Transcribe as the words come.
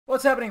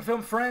What's happening,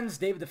 film friends?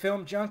 David the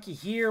Film Junkie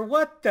here.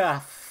 What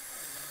the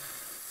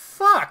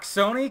fuck,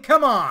 Sony?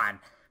 Come on.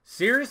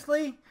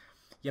 Seriously?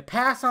 You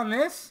pass on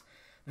this?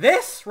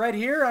 This right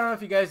here? I don't know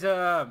if you guys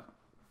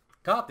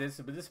caught this,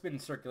 but this has been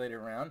circulated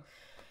around.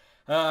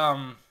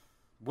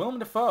 Willem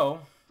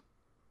Dafoe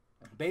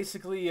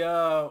basically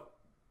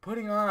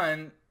putting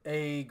on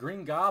a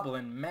Green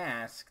Goblin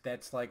mask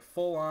that's like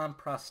full-on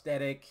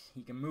prosthetic.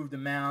 He can move the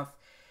mouth.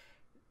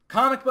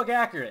 Comic book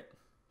accurate.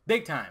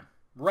 Big time.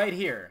 Right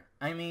here.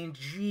 I mean,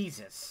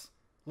 Jesus.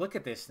 Look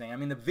at this thing. I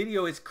mean, the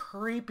video is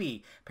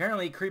creepy.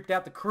 Apparently, he creeped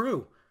out the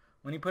crew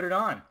when he put it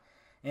on.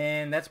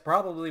 And that's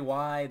probably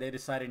why they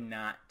decided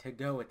not to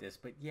go with this.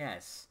 But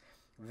yes,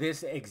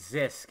 this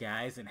exists,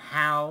 guys. And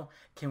how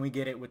can we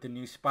get it with the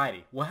new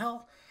Spidey?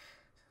 Well,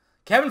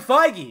 Kevin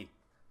Feige,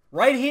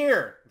 right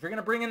here. If you're going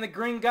to bring in the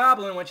Green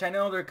Goblin, which I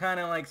know they're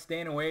kind of like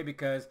staying away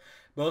because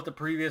both the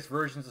previous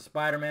versions of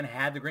Spider-Man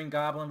had the Green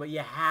Goblin, but you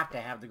have to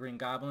have the Green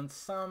Goblin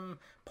some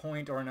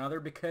point or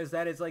another because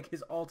that is like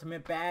his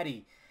ultimate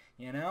baddie,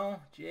 you know?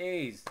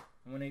 Jeez.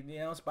 When it,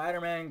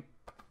 Spider-Man,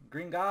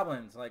 Green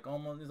Goblin's like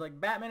almost, it's like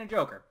Batman and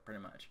Joker,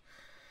 pretty much.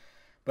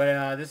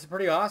 But this is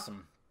pretty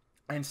awesome.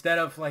 Instead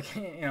of like,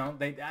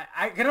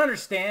 I can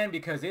understand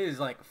because it is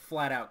like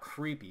flat out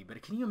creepy.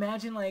 But can you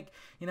imagine like,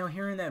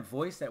 hearing that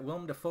voice, that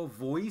Willem Dafoe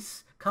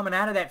voice coming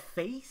out of that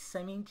face?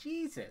 I mean,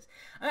 Jesus.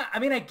 I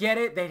mean, I get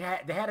it. They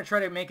had to try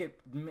to make it,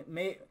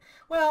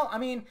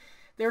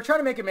 they were trying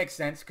to make it make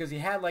sense because he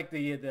had like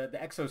the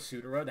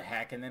exosuit or the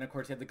heck, and then of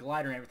course he had the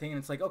glider and everything, and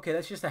it's like, okay,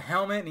 that's just a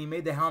helmet, and he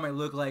made the helmet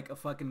look like a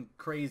fucking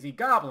crazy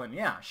goblin.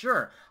 Yeah,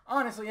 sure.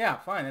 Honestly, yeah,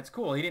 fine, that's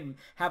cool. He didn't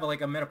have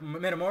like a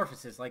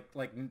metamorphosis like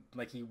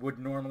he would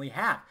normally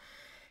have.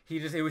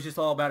 It was just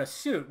all about a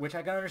suit, which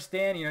I can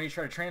understand. You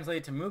try to translate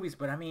it to movies,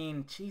 but I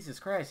mean, Jesus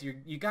Christ,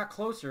 you got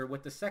closer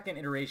with the second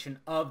iteration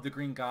of the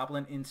Green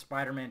Goblin in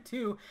Spider-Man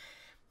 2.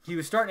 He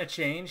was starting to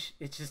change.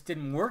 It just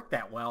didn't work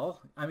that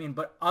well. I mean,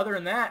 but other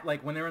than that,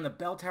 like when they were in the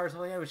bell towers,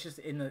 oh yeah, it was just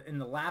in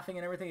the laughing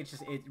and everything.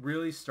 It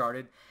really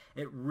started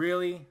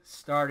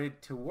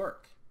to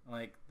work,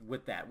 like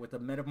with the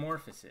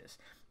metamorphosis.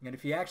 And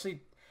if you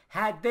actually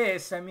had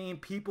this, I mean,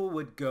 people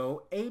would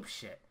go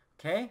apeshit,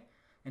 okay?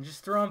 And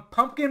just throwing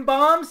pumpkin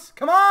bombs?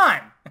 Come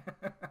on!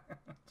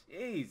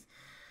 Jeez.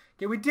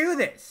 Can we do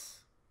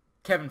this?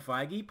 Kevin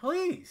Feige,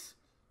 please.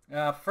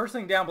 First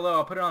link down below,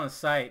 I'll put it on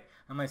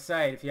my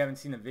site if you haven't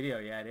seen the video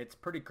yet. It's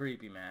pretty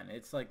creepy, man.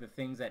 It's like the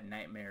things that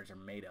nightmares are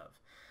made of.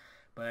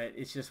 But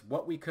it's just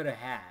what we could have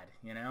had,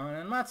 And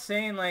I'm not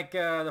saying like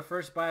the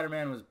first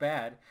Spider-Man was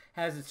bad. It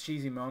has its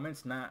cheesy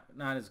moments, not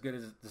as good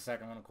as the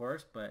second one, of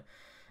course, but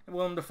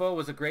Willem Dafoe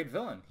was a great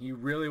villain. He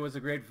really was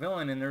a great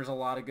villain, and there's a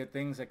lot of good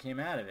things that came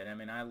out of it. I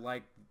mean, I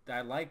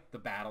liked the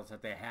battles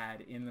that they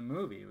had in the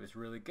movie. It was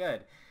really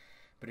good.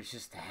 But it's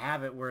just to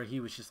have it where he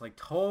was just like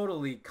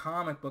totally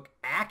comic book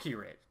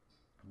accurate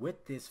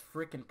with this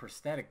freaking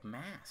prosthetic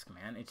mask,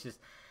 man. It just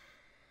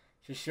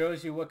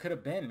shows you what could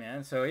have been,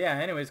 man. So yeah,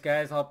 anyways,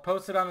 guys, I'll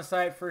post it on the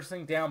site, first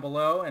link down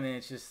below, and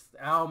it's just,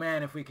 oh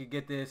man, if we could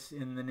get this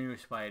in the new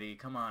Spidey.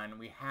 Come on,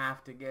 we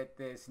have to get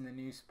this in the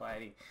new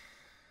Spidey.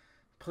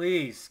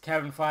 Please,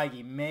 Kevin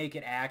Feige, make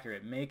it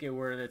accurate. Make it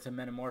where it's a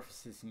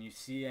metamorphosis and you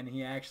see, and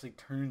he actually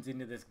turns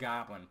into this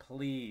goblin.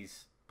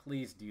 Please,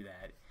 please do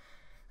that.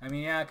 I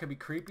mean, yeah, it could be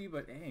creepy,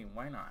 but hey,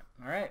 why not?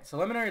 All right, so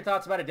let me know your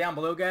thoughts about it down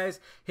below, guys.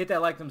 Hit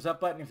that like, thumbs up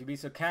button if you'd be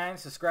so kind.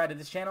 Subscribe to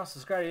this channel.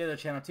 Subscribe to the other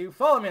channel, too.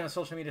 Follow me on the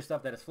social media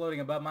stuff that is floating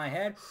above my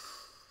head.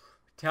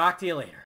 Talk to you later.